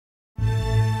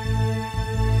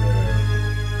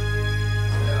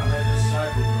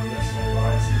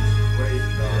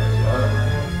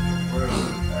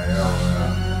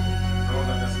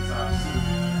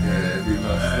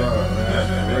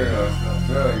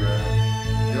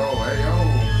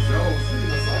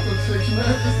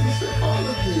man. This shit calling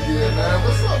me again, man.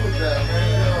 What's up with that,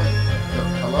 man? Yo,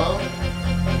 hello?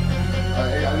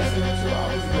 Hey, I just seen you 2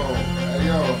 hours ago. Hey,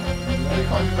 yo, let me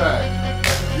call you back.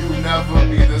 You never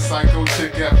meet a psycho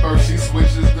chick at first. She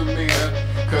switches demeanor,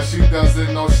 cause she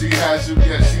doesn't know she has you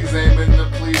yet. She's aiming to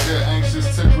please you,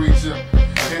 anxious to greet you.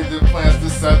 Hidden plans to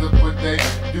set up a date.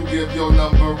 You give your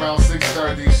number around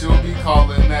 6:30. She'll be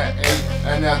calling at 8.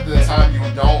 And at the time you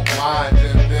don't mind,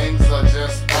 and things are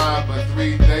just fine. But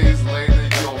 3 days later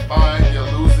you'll find you're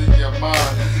losing your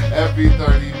mind. Every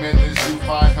 30 minutes you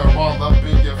find her all up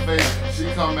in your face.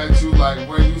 She come at you like,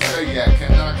 where you stay at?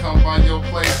 Can I come by your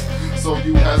place? So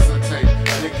you hesitate,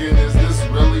 thinking, is this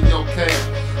really okay?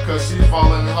 Cause she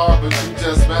falling hard, but you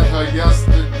just met her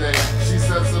yesterday. She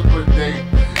sets up a date,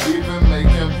 even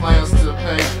making plans to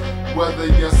pay. Whether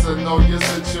yes or no, your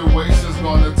situation's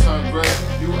gonna turn gray.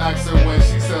 You ask her when,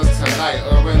 she says tonight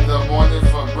or in the morning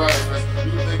for breakfast.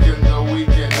 You thinking the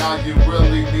weekend, now you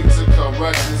really need to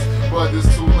correct this. But it's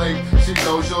too late, she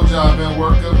knows your job and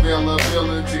work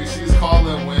availability. She's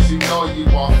calling when she know you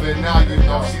off, and now you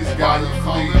know she's got you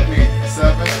calling me.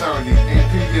 7:30, 8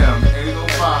 p.m.,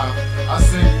 8:05. I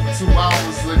seen you 2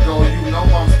 hours ago, you know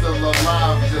I'm still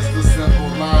alive. Just a simple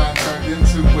line turned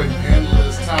into an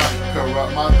endless time.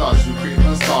 Corrupt my thoughts, you creep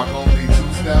and stalk, only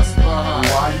 2 steps behind.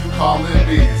 Why you calling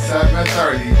me?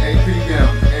 7:30, 8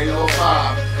 p.m.,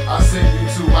 8:05. I seen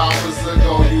you 2 hours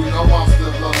ago, you know I'm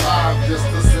still alive. Just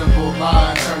a simple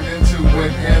line turned into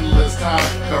an endless time.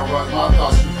 Corrupt my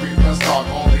thoughts, you creep and stalk,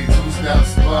 only 2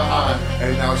 steps behind.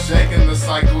 And now shaking the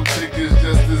cycle chick is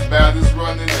just as bad as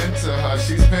running into her.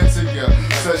 She's pinned you,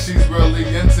 says she's really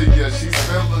into you. She's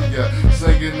feeling you,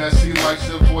 saying that she likes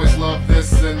your voice, love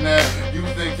this and that. You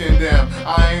thinking, damn,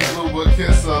 I ain't blew a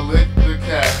kiss or lick the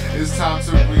cat. It's time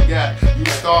to react. You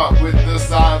start with the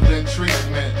silent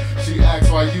treatment. She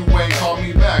asks why you ain't call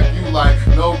me back. You like,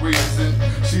 no reason.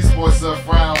 She sports a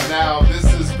frown now, this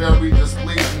is very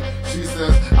displeasing. She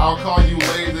says, I'll call you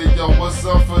later, yo, what's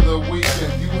up for the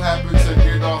weekend? You happen to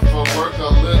get off of work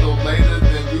a little later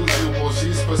than usual.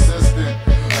 She's persistent,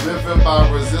 living by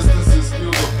resistance is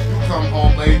futile. You come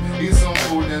home late, eat some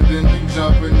food, and then you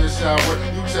jump in the shower.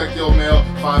 You check your mail,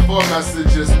 find 4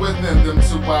 messages within them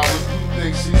 2 hours. You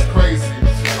think she's crazy,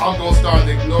 I'm gonna start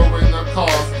ignoring her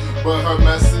calls. But her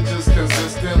messages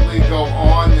consistently go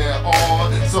on and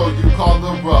on. So you call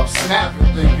her up,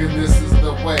 snapping, thinking this is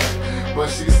the way. But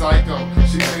she's psycho,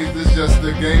 she thinks it's just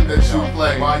the game that you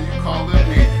play. Why you calling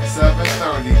me?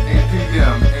 7:30, 8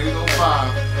 p.m., 8:05.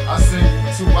 I seen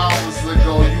you 2 hours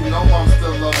ago, you know I'm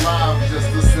still alive. Just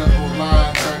a simple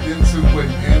line turned into an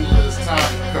endless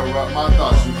time. Corrupt my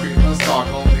thoughts, you creep and stalk,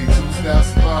 only 2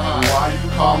 steps behind. Why you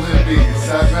calling me?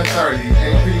 7:30,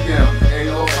 8 p.m.,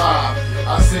 8:05.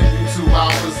 I seen you 2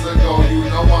 hours ago, you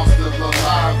know I'm still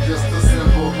alive. Just a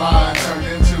simple line turned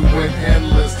into an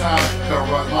endless time.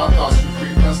 Corrupt my thoughts, you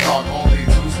creep and stalk, only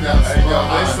 2 steps behind. Yo,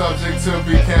 they subject to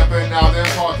be camping out in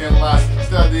parking lots,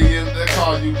 studying the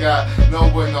car you got,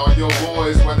 knowing all your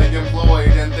boys where they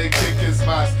employed and they kicking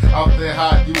spots. Out there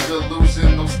hot, you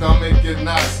delusional, stomach and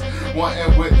knots,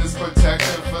 wanting witness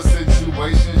protection for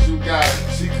situations you got.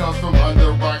 She comes from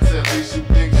under rocks, at least you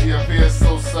think she appears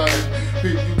so sudden.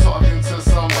 Peep you talking to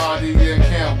somebody and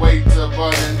can't wait to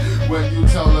button. When you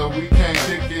tell her we can't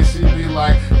kick it, she be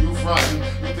like, you frontin'.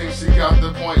 You think she got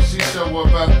the point, she show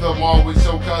up at the mall with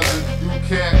your cousin. You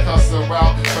can't cuss her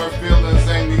out, her feelings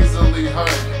ain't easily hurt.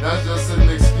 That's just an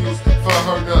excuse for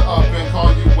her to up and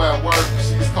call you at work.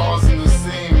 She's causing the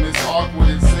scene, it's awkward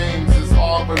it seems. It's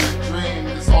all but a dream,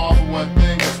 it's all for one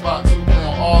thing. A spot to play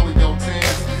on all of your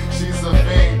teams. She's a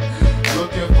fiend,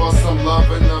 looking for some love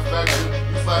and affection.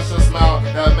 Flash a smile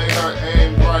that made her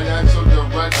aim right at your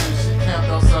direction. She camped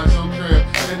outside your crib,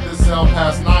 in the cell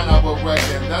past 9, I would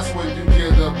reckon. That's when you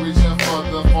get up reaching for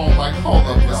the phone like, hold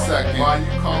up a second. Why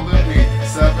you calling me?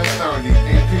 7:30,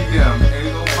 8 p.m.,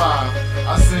 8:05.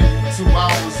 I seen you 2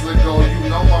 hours ago, you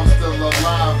know I'm still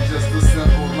alive. Just a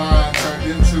simple line turned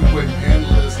into an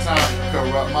endless time.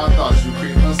 Corrupt my thoughts, you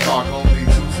creep and stalk, only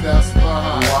 2 steps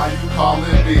behind. Why you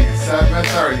calling me?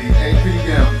 7:30, 8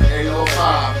 p.m.,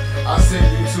 8:05. I seen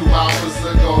you